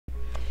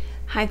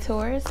Hi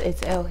Taurus,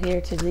 it's Elle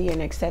here to do your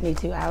next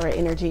 72-hour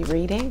energy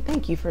reading.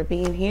 Thank you for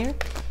being here.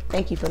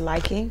 Thank you for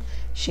liking,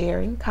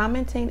 sharing,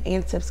 commenting,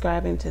 and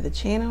subscribing to the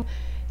channel.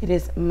 It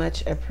is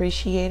much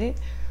appreciated.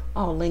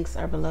 All links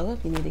are below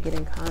if you need to get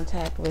in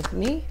contact with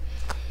me.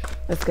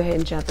 Let's go ahead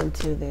and jump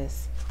into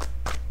this.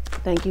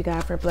 Thank you,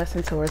 God, for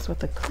blessing Taurus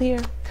with a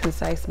clear,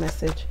 concise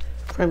message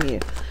from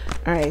you.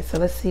 All right, so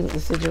let's see what the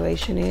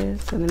situation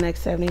is in the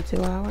next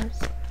 72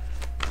 hours.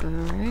 All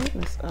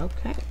right,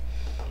 okay.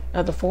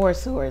 The Four of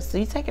Swords. So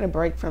you're taking a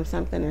break from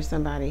something or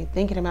somebody,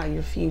 thinking about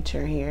your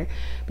future here,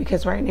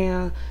 because right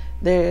now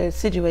the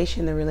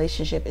situation, the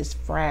relationship is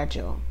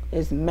fragile.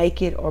 It's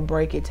make it or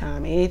break it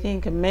time.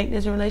 Anything can make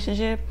this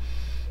relationship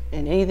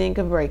and anything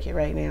can break it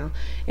right now.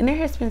 And there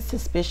has been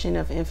suspicion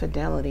of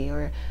infidelity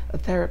or a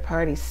third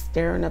party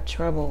stirring up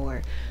trouble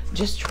or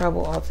just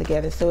trouble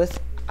altogether. So it's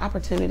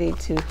opportunity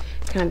to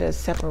kind of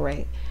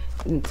separate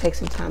and take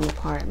some time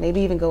apart. Maybe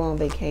even go on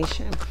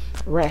vacation,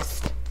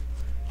 rest.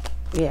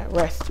 Yeah,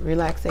 rest,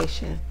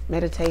 relaxation,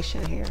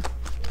 meditation here.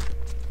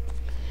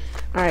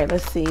 All right,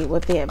 let's see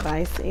what the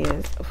advice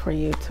is for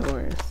you,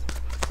 Taurus.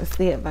 What's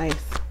the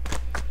advice?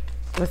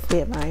 What's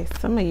the advice?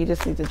 Some of you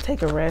just need to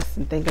take a rest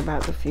and think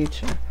about the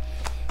future.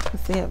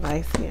 What's the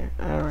advice here?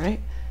 All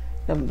right.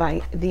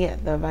 The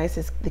advice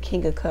is the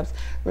King of Cups.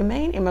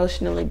 Remain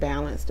emotionally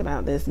balanced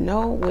about this.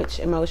 Know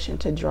which emotion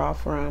to draw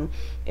from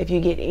if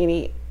you get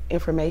any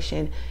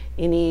information,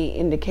 any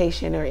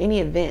indication, or any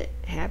event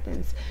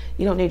happens.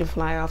 You don't need to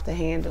fly off the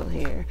handle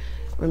here.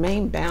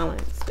 Remain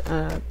balanced.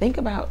 Think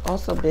about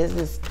also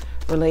business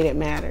related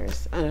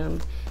matters,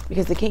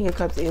 because the King of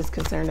Cups is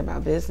concerned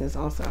about business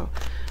also.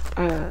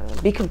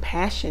 Be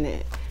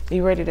compassionate.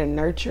 Be ready to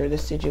nurture the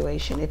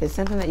situation. If it's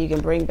something that you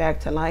can bring back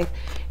to life,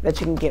 that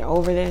you can get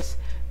over this,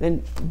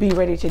 then be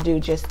ready to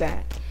do just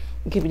that.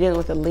 You could be dealing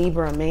with a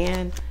Libra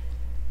man,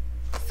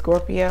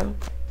 Scorpio,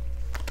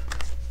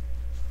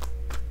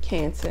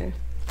 Cancer.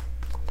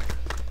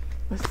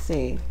 Let's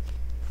see.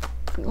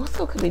 You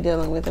also could be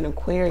dealing with an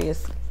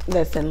Aquarius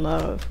that's in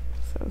love.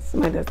 So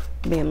somebody that's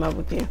be in love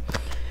with you.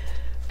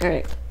 All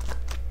right.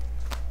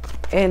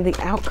 And the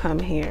outcome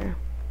here.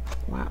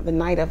 Wow, the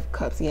Knight of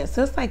Cups. Yeah,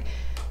 so it's like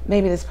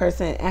maybe this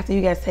person, after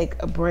you guys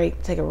take a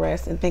break, take a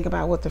rest, and think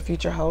about what the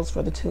future holds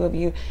for the two of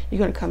you, you're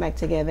going to come back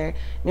together,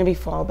 maybe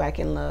fall back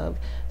in love.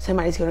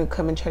 Somebody's going to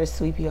come and try to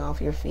sweep you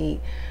off your feet.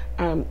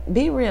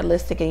 Be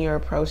realistic in your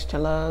approach to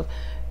love.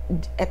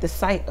 At the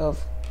sight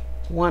of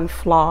one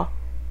flaw,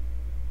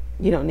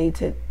 you don't need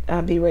to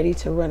be ready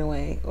to run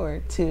away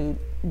or to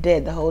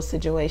dead the whole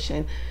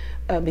situation,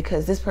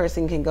 because this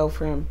person can go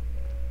from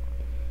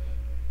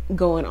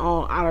going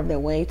all out of their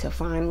way to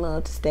find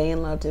love, to stay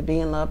in love, to be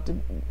in love, to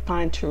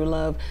find true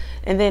love,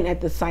 and then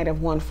at the sight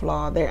of one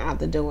flaw, they're out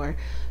the door.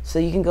 So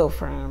you can go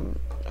from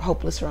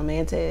hopeless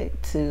romantic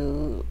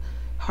to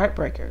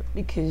heartbreaker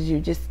because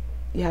you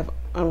have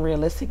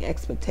unrealistic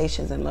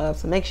expectations in love.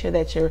 So make sure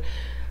that your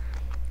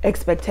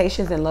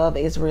expectations in love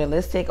is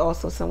realistic.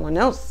 Also, someone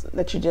else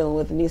that you're dealing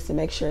with needs to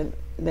make sure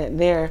that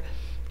their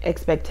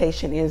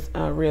expectation is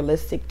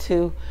realistic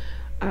too.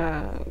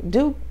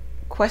 Do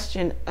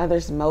question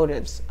others'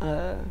 motives.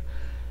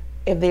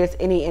 If there's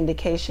any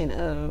indication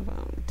of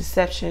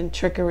deception,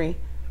 trickery,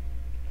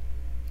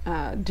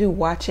 do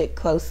watch it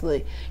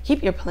closely.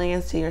 Keep your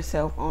plans to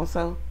yourself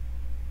also.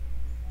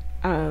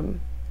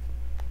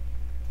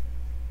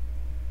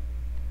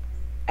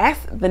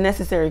 Ask the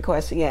necessary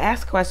question. Yeah,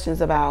 ask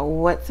questions about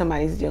what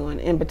somebody's doing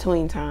in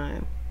between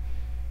time.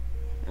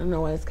 I don't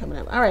know what's coming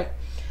up. All right,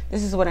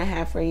 this is what I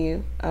have for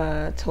you,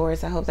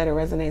 Taurus. I hope that it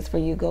resonates for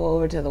you. Go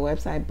over to the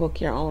website, book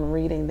your own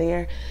reading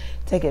there.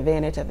 Take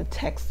advantage of the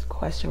text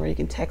question where you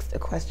can text a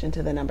question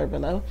to the number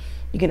below.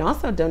 You can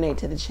also donate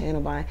to the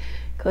channel by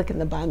clicking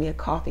the Buy Me a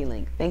Coffee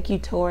link. Thank you,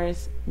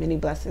 Taurus. Many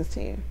blessings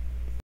to you.